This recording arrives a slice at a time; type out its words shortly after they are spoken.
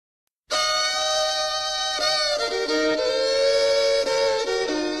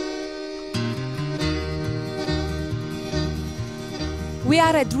We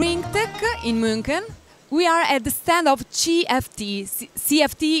are at Drinktec in München. We are at the stand of CFT.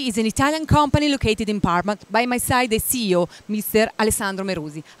 CFT is an Italian company located in Parma. By my side, the CEO, Mr. Alessandro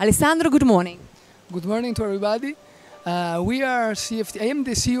Merusi. Alessandro, good morning. Good morning to everybody. We are CFT. I am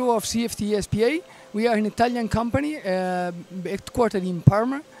the CEO of CFT SPA. We are an Italian company headquartered in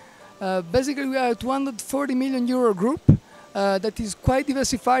Parma. Basically, we are a 240 million euro group that is quite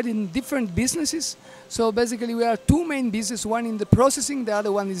diversified in different businesses. So basically, we are two main businesses, one in the processing, the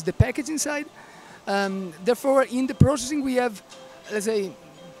other one is the packaging side. Therefore, in the processing, we have, let's say,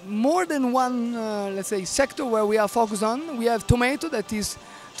 more than one, sector where we are focused on. We have tomato, that is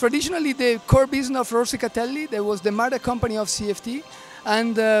traditionally the core business of Rossicatelli. That was the mother company of CFT.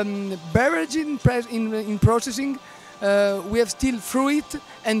 And beverage in processing, we have still fruit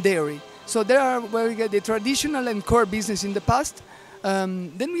and dairy. So there are where we get the traditional and core business in the past.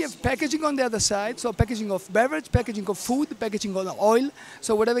 Then we have packaging on the other side, so packaging of beverage, packaging of food, packaging of oil,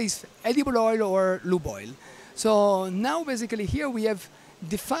 so whatever is edible oil or lube oil. So now basically here we have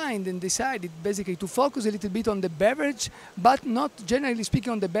defined and decided basically to focus a little bit on the beverage, but not generally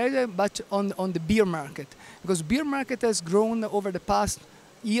speaking on the beverage, but on the beer market. Because beer market has grown over the past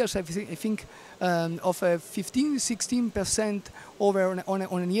years, I think of 15–16% over on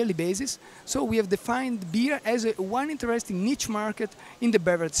a yearly basis. So we have defined beer as one interesting niche market in the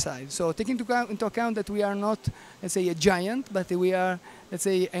beverage side. So taking into account that we are not, let's say, a giant, but we are, let's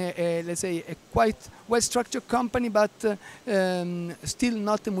say, a quite well-structured company, but still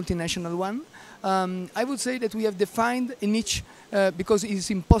not a multinational one. I would say that we have defined a niche because it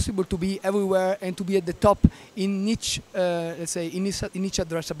is impossible to be everywhere and to be at the top in niche, let's say, in each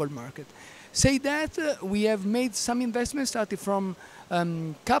addressable market. Say that we have made some investments starting from a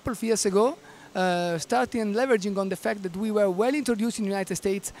couple of years ago, starting and leveraging on the fact that we were well introduced in the United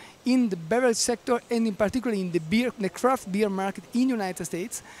States in the beverage sector and in particular in the craft beer market in the United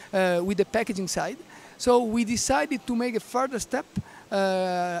States with the packaging side. So we decided to make a further step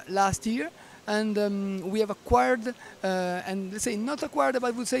last year. And we have acquired, and let's say not acquired, but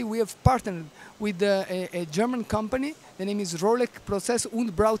I would say we have partnered with a German company. The name is Rolec Prozess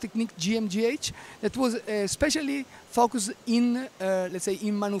und Brautechnik GmbH. That was especially focused in, let's say,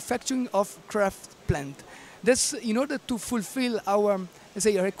 in manufacturing of craft plant. That's in order to fulfill our, let's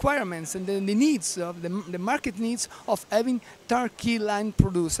say, requirements and the needs of the market needs of having turnkey line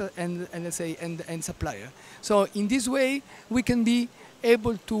producer and let's say and supplier. So in this way we can be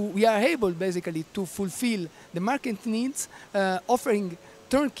we are able basically to fulfill the market needs, offering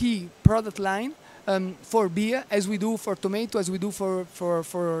turnkey product line for beer, as we do for tomato, as we do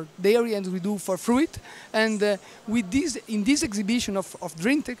for dairy, and we do for fruit. And with this, in this exhibition of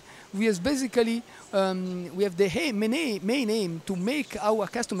Drinktec, we have basically we have the main aim to make our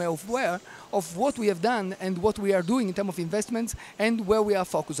customer aware of what we have done and what we are doing in terms of investments and where we are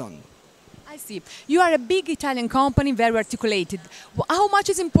focused on. I see. You are a big Italian company, very articulated. How much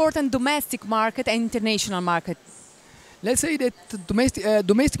is important domestic market and international market? Let's say that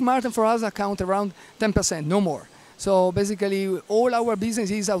domestic market for us account around 10%, no more. So basically all our business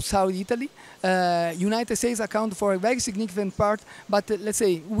is outside Italy. United States account for a very significant part, but let's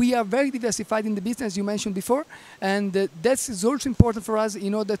say we are very diversified in the business, you mentioned before, and that is also important for us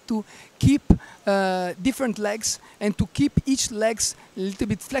in order to keep different legs and to keep each legs a little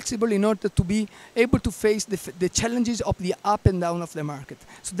bit flexible in order to be able to face the challenges of the up and down of the market.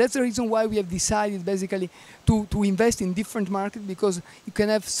 So that's the reason why we have decided basically to invest in different markets, because you can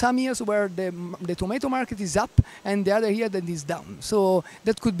have some years where the tomato market is up and the other year that is down. So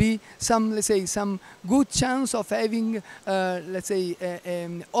that could be some, let's say, some good chance of having, let's say,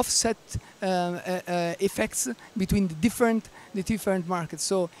 offset effects between the different markets.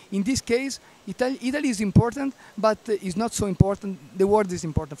 So in this case, Italy is important, but is not so important. The world is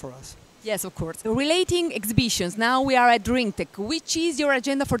important for us. Yes, of course. Relating exhibitions, now we are at Drinktec. Which is your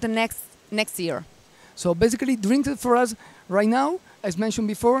agenda for the next year? So basically, Drinktec for us right now, as mentioned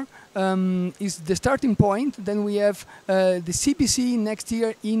before, is the starting point. Then we have the CBC next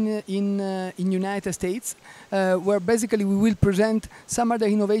year in United States, where basically we will present some other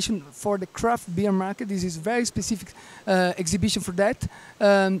innovation for the craft beer market. This is very specific exhibition for that.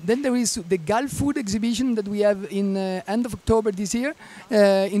 Then there is the Gulf Food exhibition that we have in end of October this year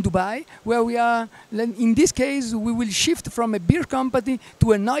in Dubai, where we are. In this case, we will shift from a beer company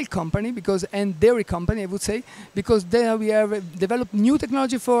to an oil company and dairy company, I would say, because there we have developed new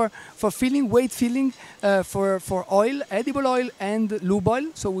technology for filling, weight filling, for oil, edible oil, and lube oil.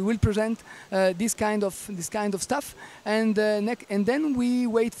 So we will present this kind of stuff, and then we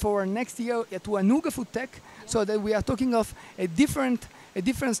wait for next year to Anuga Food Tech, so that we are talking of a different a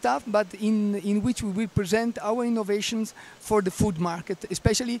different stuff, but in which we will present our innovations for the food market,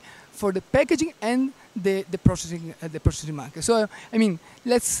 especially for the packaging and the processing market. So I mean,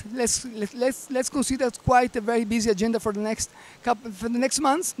 let's consider it quite a very busy agenda for the next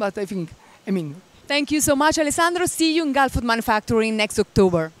months. But I think, I mean. Thank you so much, Alessandro. See you in Gulf Food Manufacturing next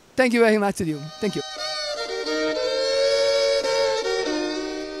October. Thank you very much to you. Thank you.